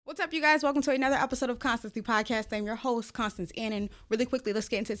What's up, you guys? Welcome to another episode of Constance the Podcast. I'm your host, Constance Annan. Really quickly, let's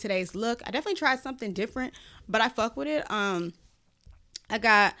get into today's look. I definitely tried something different, but I fuck with it. I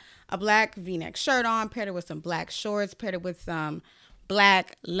got a black V-neck shirt on, paired it with some black shorts, paired it with some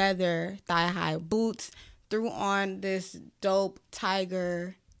black leather thigh-high boots, threw on this dope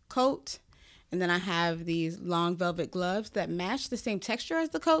tiger coat. And then I have these long velvet gloves that match the same texture as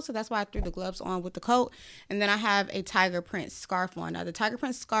the coat. So that's why I threw the gloves on with the coat. And then I have a tiger print scarf on. Now, the tiger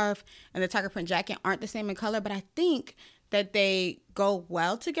print scarf and the tiger print jacket aren't the same in color, but I think that they go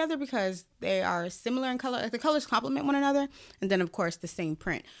well together because they are similar in color. Like, the colors complement one another. And then, of course, the same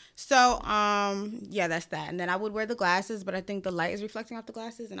print. So, yeah, that's that. And then I would wear the glasses, but I think the light is reflecting off the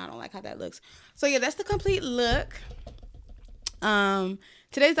glasses, and I don't like how that looks. So, yeah, that's the complete look.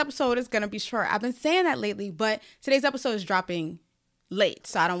 Today's episode is going to be short. I've been saying that lately, but today's episode is dropping late,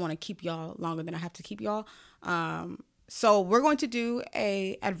 so I don't want to keep y'all longer than I have to keep y'all. So we're going to do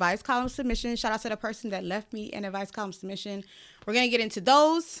a advice column submission. Shout out to the person that left me an advice column submission. We're going to get into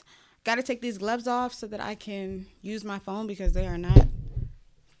those. Got to take these gloves off so that I can use my phone because they are not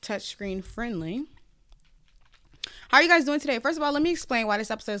touchscreen friendly. How are you guys doing today? First of all, let me explain why this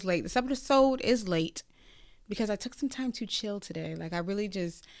episode is late. This episode is late because I took some time to chill today. Like, I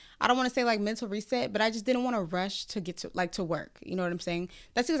don't want to say like mental reset, but I just didn't want to rush to get to work. You know what I'm saying?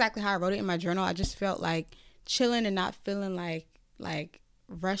 That's exactly how I wrote it in my journal. I just felt like chilling and not feeling like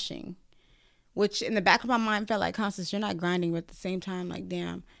rushing, which in the back of my mind felt like, Constance, you're not grinding, but at the same time, like,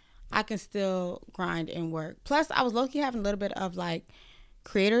 damn, I can still grind and work. Plus, I was low-key having a little bit of like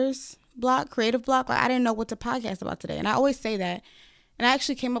creative block. Like, I didn't know what to podcast about today. And I always say that. And I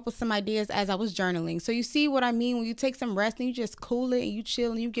actually came up with some ideas as I was journaling. So you see what I mean? When you take some rest and you just cool it and you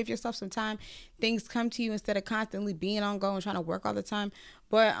chill and you give yourself some time, things come to you instead of constantly being on go and trying to work all the time.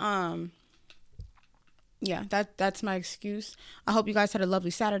 But yeah, that's my excuse. I hope you guys had a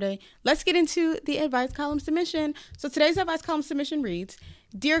lovely Saturday. Let's get into the advice column submission. So today's advice column submission reads,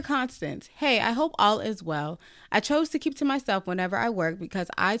 Dear Constance, hey, I hope all is well. I chose to keep to myself whenever I work because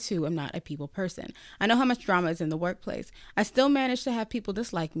I too am not a people person. I know how much drama is in the workplace. I still manage to have people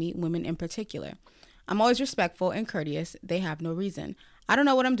dislike me, women in particular. I'm always respectful and courteous. They have no reason. I don't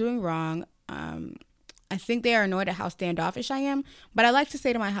know what I'm doing wrong. I think they are annoyed at how standoffish I am, but I like to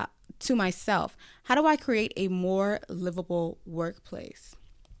say to myself, how do I create a more livable workplace?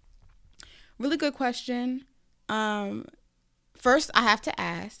 Really good question. First, I have to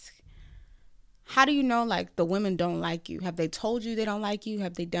ask, how do you know, like, the women don't like you? Have they told you they don't like you?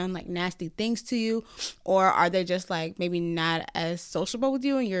 Have they done, like, nasty things to you? Or are they just, like, maybe not as sociable with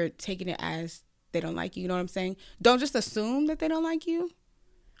you and you're taking it as they don't like you? You know what I'm saying? Don't just assume that they don't like you.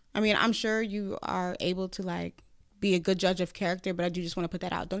 I mean, I'm sure you are able to, like, be a good judge of character, but I do just want to put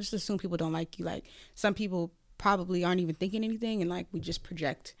that out. Don't just assume people don't like you. Like, some people probably aren't even thinking anything, and, like, we just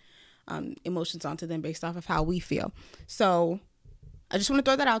project emotions onto them based off of how we feel. So I just want to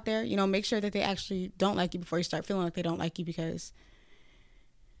throw that out there. You know, make sure that they actually don't like you before you start feeling like they don't like you, because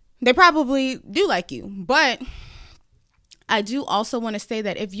they probably do like you. But I do also want to say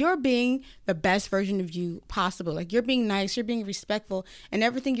that if you're being the best version of you possible, like, you're being nice, you're being respectful, and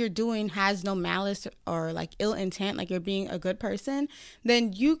everything you're doing has no malice or like ill intent, like you're being a good person,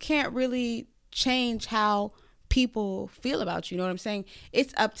 then you can't really change how people feel about you. You know what I'm saying?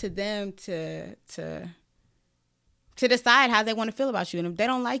 It's up to them to decide how they want to feel about you. And if they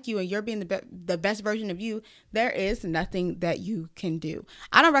don't like you and you're being the best version of you, there is nothing that you can do.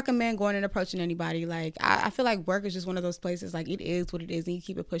 I don't recommend going and approaching anybody. Like, I feel like work is just one of those places, like, it is what it is and you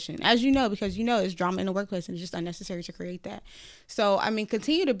keep it pushing. As you know, because you know there's drama in the workplace and it's just unnecessary to create that. So, I mean,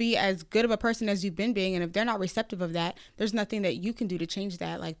 continue to be as good of a person as you've been being. And if they're not receptive of that, there's nothing that you can do to change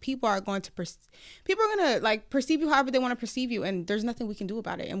that. Like, people are going to like perceive you however they want to perceive you. And there's nothing we can do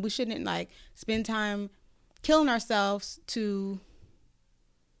about it. And we shouldn't, like, spend time killing ourselves to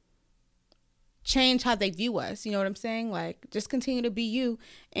change how they view us. You know what I'm saying? Like, just continue to be you.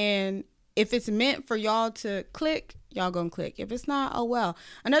 And if it's meant for y'all to click, y'all gonna click. If it's not, oh well.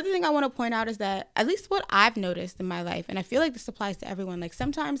 Another thing I want to point out is that, at least what I've noticed in my life, and I feel like this applies to everyone, like,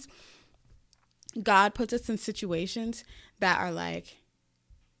 sometimes God puts us in situations that are like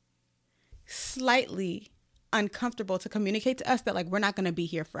slightly uncomfortable to communicate to us that, like, we're not going to be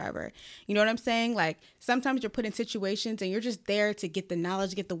here forever. You know what I'm saying? Like, sometimes you're put in situations and you're just there to get the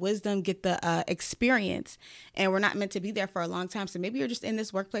knowledge, get the wisdom, get the experience, and we're not meant to be there for a long time. So maybe you're just in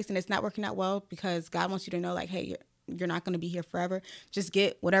this workplace and it's not working out well because God wants you to know, like, hey, you're not going to be here forever. Just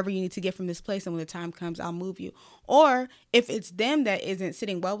get whatever you need to get from this place, and when the time comes, I'll move you. Or if it's them that isn't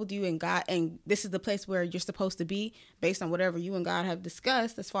sitting well with you and God, and this is the place where you're supposed to be based on whatever you and God have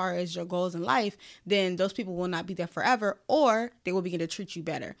discussed as far as your goals in life, then those people will not be there forever, or they will begin to treat you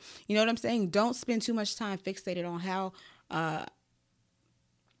better. You know what I'm saying? Don't spend too much time fixated on how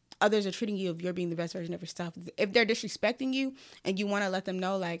others are treating you if you're being the best version of yourself. If they're disrespecting you and you want to let them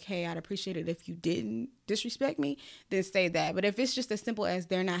know, like, hey, I'd appreciate it if you didn't disrespect me, then say that. But if it's just as simple as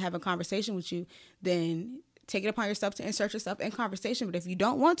they're not having a conversation with you, then take it upon yourself to insert yourself in conversation. But if you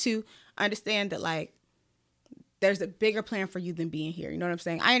don't want to, understand that, like, there's a bigger plan for you than being here. You know what I'm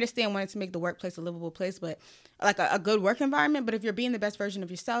saying? I understand wanting to make the workplace a livable place, but like a good work environment. But if you're being the best version of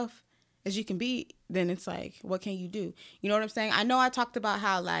yourself as you can be, then it's like, what can you do? You know what I'm saying? I know I talked about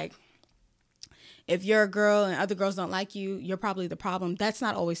how, like, if you're a girl and other girls don't like you, you're probably the problem. That's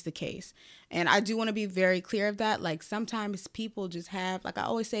not always the case. And I do want to be very clear of that. Like, sometimes people just have, like I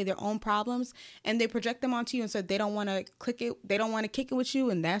always say, their own problems, and they project them onto you. And so they don't want to click it. They don't want to kick it with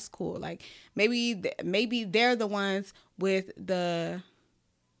you. And that's cool. Like, maybe they're the ones with the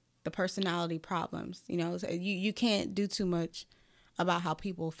personality problems. You know, so you can't do too much about how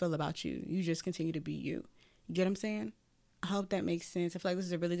people feel about you. You just continue to be you. You get what I'm saying? I hope that makes sense. I feel like this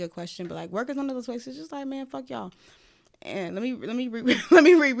is a really good question, but like, work is one of those places just like, man, fuck y'all. And let me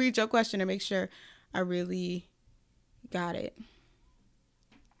reread your question and make sure I really got it.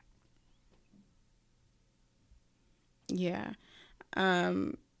 Yeah.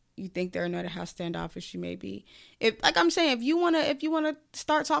 You think they're annoyed at how standoffish you may be. If, like I'm saying, if you wanna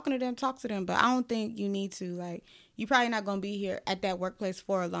start talking to them, talk to them. But I don't think you need to. Like, you're probably not gonna be here at that workplace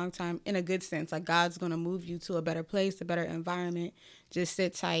for a long time, in a good sense. Like, God's gonna move you to a better place, a better environment. Just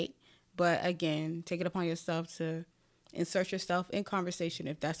sit tight. But again, take it upon yourself to insert yourself in conversation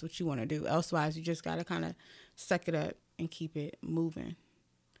if that's what you want to do. Elsewise, you just gotta kind of suck it up and keep it moving.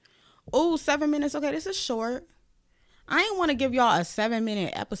 Oh, 7 minutes. Okay, this is short. I didn't want to give y'all a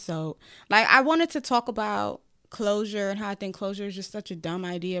 7-minute episode. Like, I wanted to talk about closure and how I think closure is just such a dumb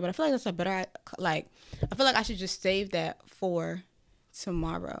idea, but I feel like that's a better, like, I feel like I should just save that for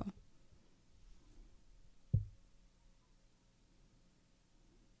tomorrow.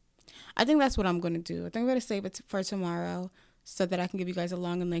 I think that's what I'm going to do. I think I'm going to save it for tomorrow so that I can give you guys a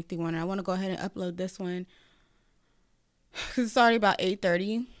long and lengthy one. And I want to go ahead and upload this one because it's already about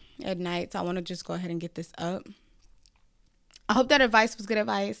 8:30 at night, so I want to just go ahead and get this up. I hope that advice was good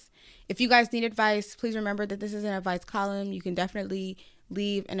advice. If you guys need advice, please remember that this is an advice column. You can definitely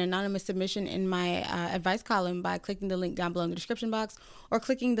leave an anonymous submission in my advice column by clicking the link down below in the description box or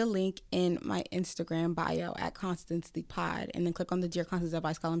clicking the link in my Instagram bio at ConstanceThePod, and then click on the Dear Constance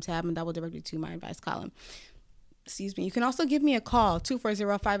Advice Column tab, and that will direct you to my advice column. Excuse me. You can also give me a call,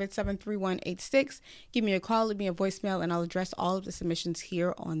 240-587-3186. Give me a call, leave me a voicemail, and I'll address all of the submissions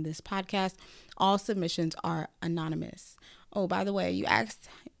here on this podcast. All submissions are anonymous. Oh, by the way, you asked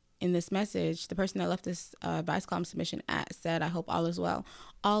in this message, the person that left this advice column submission said, I hope all is well.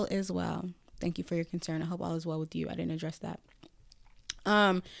 All is well. Thank you for your concern. I hope all is well with you. I didn't address that.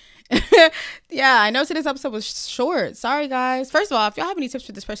 Yeah, I know today's episode was short. Sorry, guys. First of all, if y'all have any tips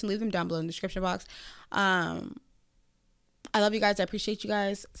for this person, leave them down below in the description box. I love you guys. I appreciate you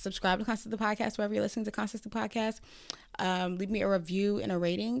guys. Subscribe to Constance the Podcast wherever you're listening to Constance the Podcast. Leave me a review and a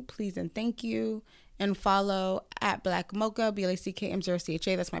rating, please and thank you. And follow at Black Mocha,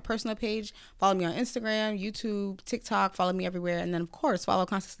 BLACKM0CHA. That's my personal page. Follow me on Instagram, YouTube, TikTok. Follow me everywhere. And then, of course, follow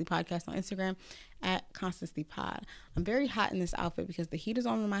Constance the Podcast on Instagram at Constance the Pod. I'm very hot in this outfit because the heat is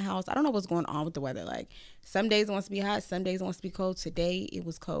on in my house. I don't know what's going on with the weather. Like, some days it wants to be hot, some days it wants to be cold. Today it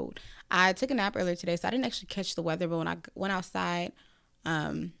was cold. I took a nap earlier today, so I didn't actually catch the weather. But when I went outside,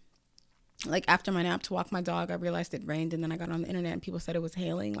 like after my nap to walk my dog, I realized it rained, and then I got on the internet and people said it was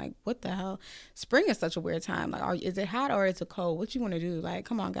hailing. Like, what the hell? Spring is such a weird time. Like, is it hot or is it cold? What you want to do? Like,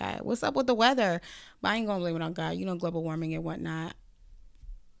 come on, God. What's up with the weather? But I ain't gonna blame it on God. You know, global warming and whatnot.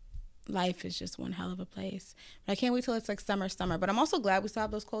 Life is just one hell of a place. But I can't wait till it's like summer. But I'm also glad we still have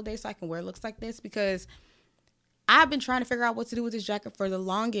those cold days so I can wear looks like this, because I've been trying to figure out what to do with this jacket for the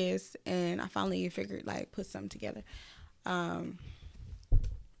longest, and I finally figured, like, put something together.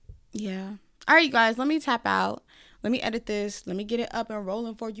 Yeah. All right, you guys, let me tap out. Let me edit this. Let me get it up and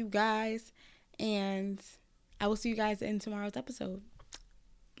rolling for you guys. And I will see you guys in tomorrow's episode.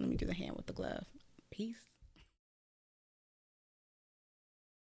 Let me do the hand with the glove. Peace.